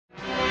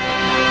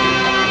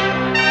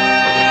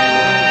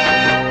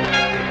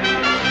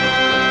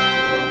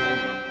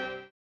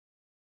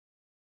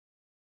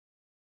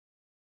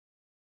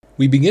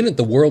We begin at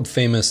the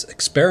world-famous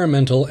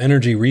Experimental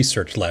Energy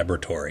Research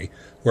Laboratory,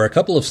 where a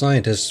couple of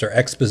scientists are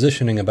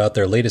expositioning about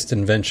their latest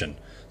invention,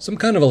 some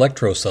kind of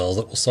electrocells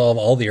that will solve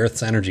all the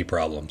Earth's energy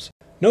problems.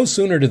 No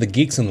sooner do the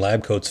geeks in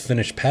lab coats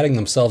finish patting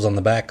themselves on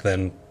the back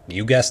than,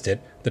 you guessed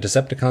it, the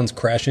Decepticons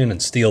crash in and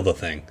steal the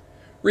thing.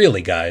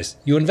 Really, guys,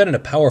 you invented a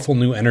powerful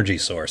new energy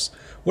source.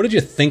 What did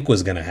you think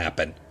was going to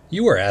happen?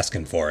 You were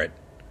asking for it.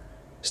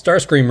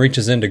 Starscream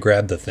reaches in to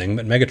grab the thing,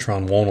 but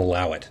Megatron won't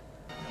allow it.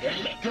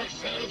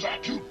 Electrocells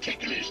are too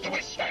ticklish to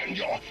withstand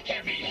your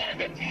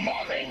heavy-handed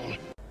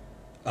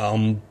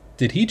mauling.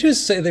 Did he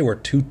just say they were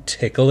too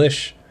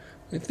ticklish?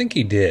 I think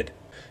he did.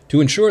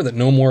 To ensure that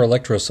no more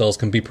electrocells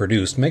can be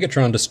produced,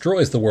 Megatron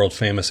destroys the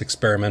world-famous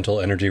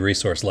Experimental Energy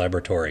Resource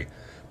Laboratory.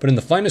 But in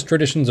the finest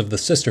traditions of the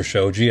sister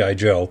show, G.I.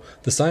 Joe,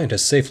 the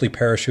scientists safely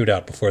parachute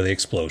out before the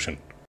explosion.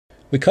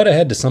 We cut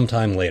ahead to some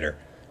time later.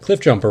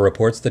 Cliffjumper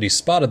reports that he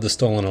spotted the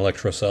stolen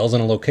electrocells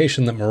in a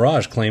location that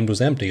Mirage claimed was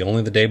empty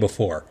only the day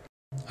before.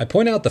 I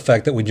point out the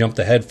fact that we jumped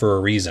ahead for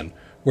a reason.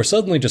 We're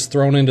suddenly just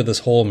thrown into this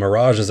whole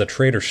Mirage as a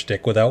traitor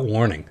shtick without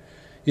warning.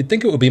 You'd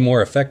think it would be more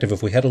effective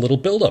if we had a little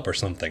build-up or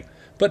something.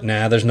 But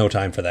nah, there's no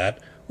time for that.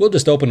 We'll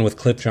just open with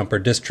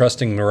Cliffjumper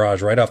distrusting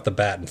Mirage right off the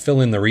bat and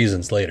fill in the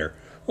reasons later.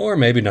 Or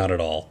maybe not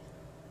at all.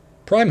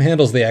 Prime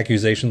handles the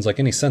accusations like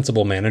any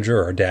sensible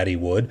manager or daddy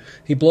would.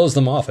 He blows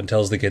them off and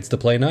tells the kids to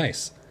play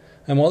nice.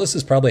 And while this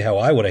is probably how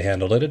I would have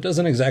handled it, it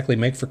doesn't exactly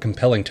make for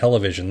compelling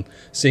television,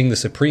 seeing the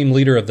supreme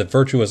leader of the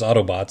virtuous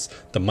Autobots,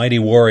 the mighty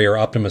warrior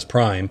Optimus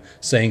Prime,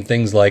 saying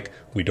things like,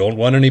 "We don't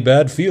want any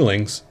bad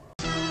feelings."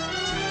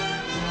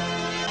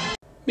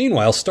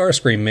 Meanwhile,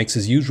 Starscream makes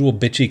his usual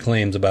bitchy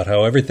claims about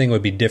how everything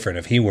would be different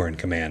if he were in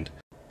command.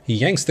 He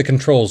yanks the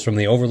controls from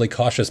the overly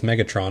cautious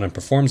Megatron and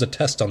performs a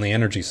test on the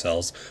energy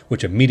cells,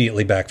 which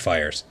immediately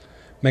backfires.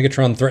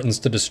 Megatron threatens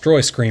to destroy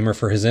Screamer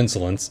for his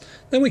insolence,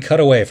 then we cut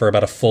away for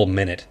about a full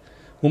minute.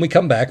 When we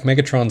come back,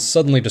 Megatron's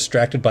suddenly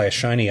distracted by a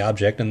shiny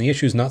object and the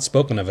issue's not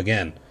spoken of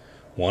again.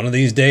 "One of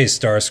these days,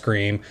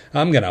 Starscream,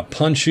 I'm gonna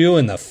punch you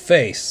in the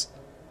face."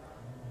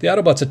 The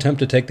Autobots attempt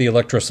to take the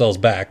electrocells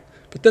back,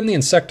 but then the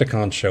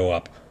Insecticons show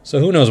up, so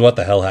who knows what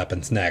the hell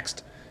happens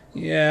next.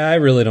 Yeah, I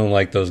really don't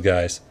like those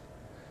guys.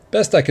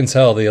 Best I can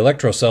tell, the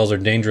electrocells are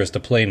dangerous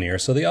to play near,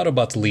 so the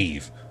Autobots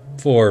leave.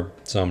 For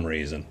some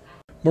reason.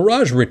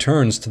 Mirage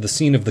returns to the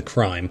scene of the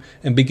crime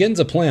and begins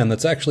a plan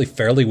that's actually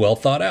fairly well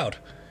thought out.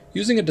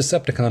 Using a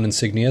Decepticon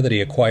insignia that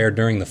he acquired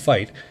during the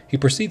fight, he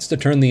proceeds to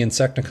turn the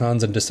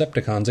Insecticons and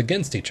Decepticons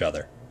against each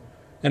other.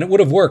 And it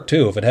would have worked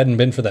too if it hadn't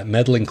been for that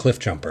meddling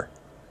Cliffjumper.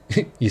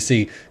 You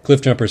see,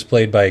 Cliffjumper's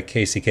played by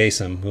Casey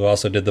Kasem, who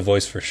also did the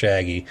voice for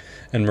Shaggy,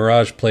 and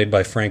Mirage played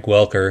by Frank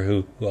Welker,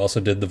 who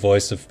also did the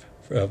voice of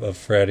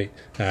Freddy.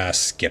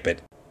 Skip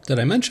it. Did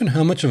I mention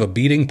how much of a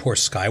beating poor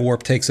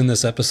Skywarp takes in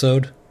this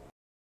episode?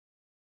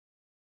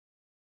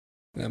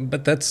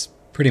 But that's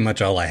pretty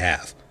much all I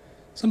have.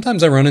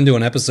 Sometimes I run into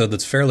an episode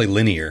that's fairly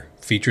linear,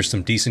 features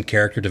some decent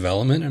character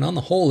development, and on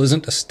the whole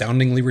isn't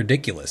astoundingly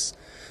ridiculous.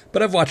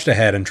 But I've watched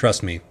ahead, and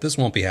trust me, this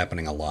won't be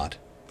happening a lot.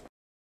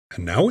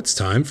 And now it's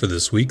time for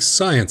this week's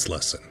science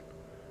lesson.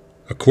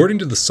 According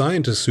to the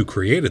scientists who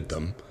created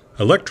them,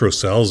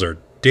 electrocells are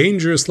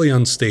dangerously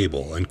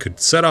unstable and could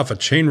set off a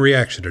chain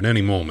reaction at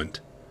any moment.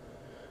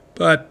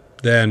 But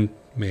then,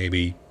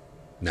 maybe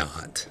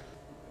not.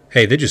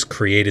 Hey, they just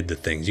created the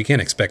things. You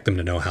can't expect them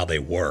to know how they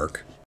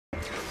work.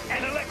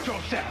 An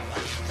electrocell.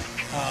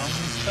 Come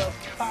to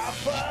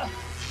Papa.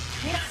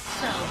 Not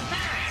so